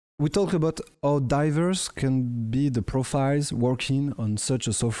we talked about how diverse can be the profiles working on such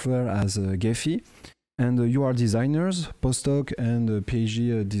a software as Gephi. And you are designers, postdoc and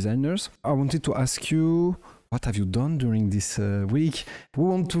PhD designers. I wanted to ask you, what have you done during this week? We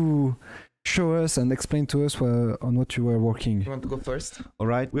want to show us and explain to us on what you were working. You want to go first? All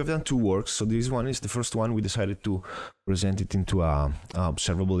right, we have done two works. So this one is the first one. We decided to present it into a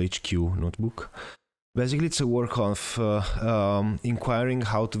observable HQ notebook. Basically, it's a work of inquiring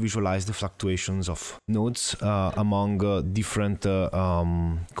how to visualize the fluctuations of nodes among different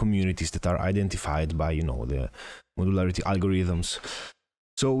communities that are identified by, the modularity algorithms.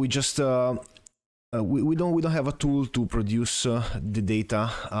 So we just we don't have a tool to produce the data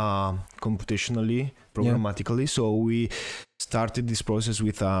computationally, programmatically. So we started this process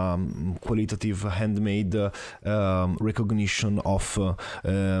with qualitative handmade recognition of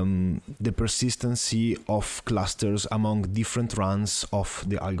the persistency of clusters among different runs of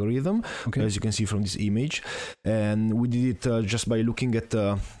the algorithm, as you can see from this image. And we did it just by looking at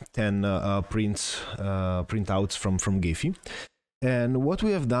 10 printouts from Gephi. And what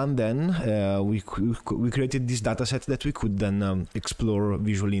we have done then, we created this data set that we could then explore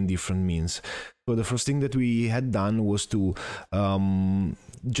visually in different means. So the first thing that we had done was to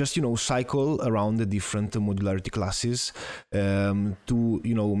just cycle around the different modularity classes to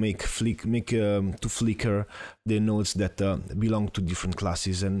to flicker the nodes that belong to different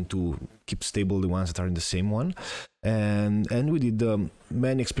classes and to keep stable the ones that are in the same one. And we did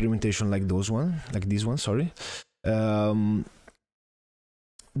many experimentation like this one.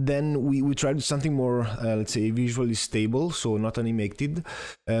 Then we tried something more, let's say, visually stable, so not animated.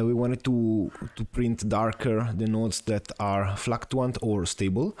 We wanted to print darker the nodes that are fluctuant or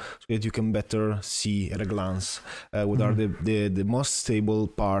stable, so that you can better see at a glance what are the most stable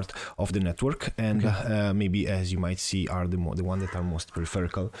part of the network, and maybe, as you might see, are the one that are most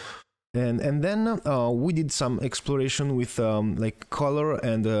peripheral. And then we did some exploration with like color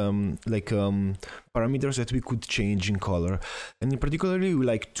and parameters that we could change in color. And in particularly, we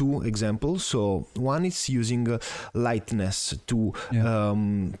like two examples. So one is using lightness to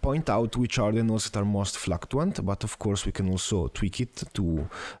point out which are the nodes that are most fluctuant, but of course we can also tweak it to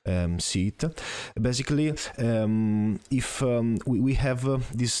see it. Basically, if we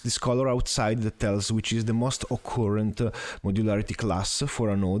have this color outside that tells which is the most occurrent modularity class for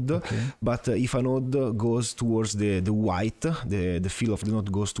a node. But if a node goes towards the white, the fill of the node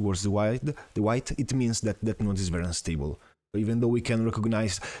goes towards the white, it means that that node is very unstable. So even though we can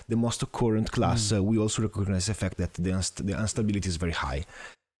recognize the most occurrent class, we also recognize the fact that the instability is very high.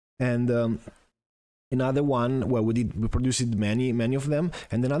 And another one where we produced many of them,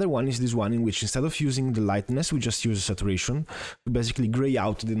 and another one is this one in which instead of using the lightness, we just use saturation to basically gray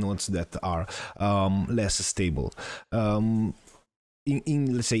out the nodes that are less stable.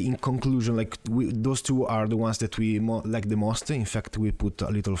 Let's say in conclusion, like those two are the ones that we like the most. In fact, we put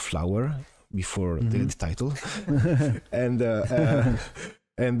a little flower before the title, and the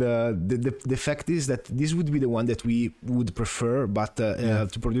fact is that this would be the one that we would prefer, but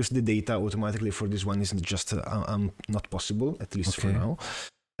to produce the data automatically for this one is just not possible, at least for now.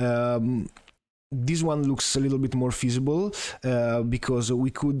 This one looks a little bit more feasible because we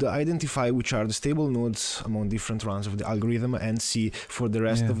could identify which are the stable nodes among different runs of the algorithm and see for the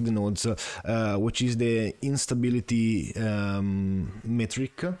rest of the nodes which is the instability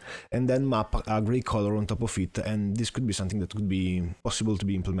metric, and then map a gray color on top of it. And this could be something that could be possible to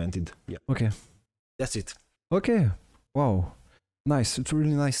be implemented. Yeah. Okay. That's it. Okay. Wow. Nice, it's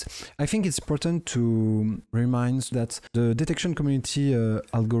really nice. I think it's important to remind that the detection community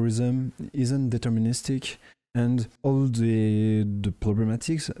algorithm isn't deterministic, and all the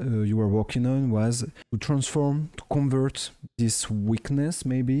problematics you were working on was to to convert this weakness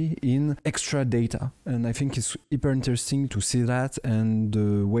maybe in extra data. And I think it's hyper interesting to see that, and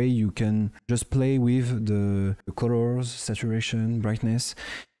the way you can just play with the colors, saturation, brightness.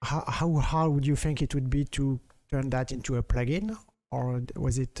 How hard would you think it would be to turn that into a plugin? Or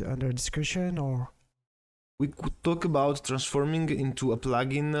was it under discussion? Or we could talk about transforming into a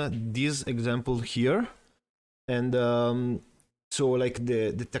plugin this example here, and so like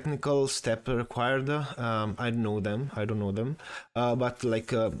the technical step required, I don't know them, but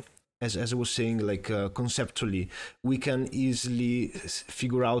like as I was saying, like conceptually, we can easily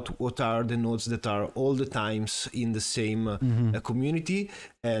figure out what are the nodes that are all the times in the same community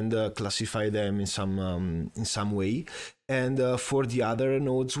and classify them in some way. And for the other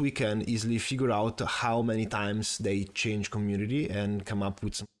nodes, we can easily figure out how many times they change community and come up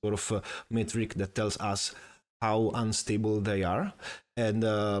with some sort of metric that tells us how unstable they are. And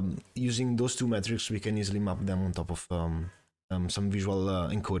using those two metrics, we can easily map them on top of some visual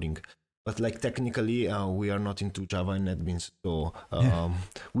encoding. But like technically, we are not into Java and NetBeans, so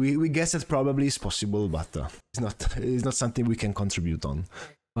we guess it probably is possible, but it's not something we can contribute on.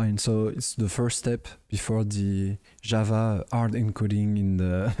 Fine. So it's the first step before the Java hard encoding in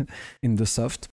the in the soft.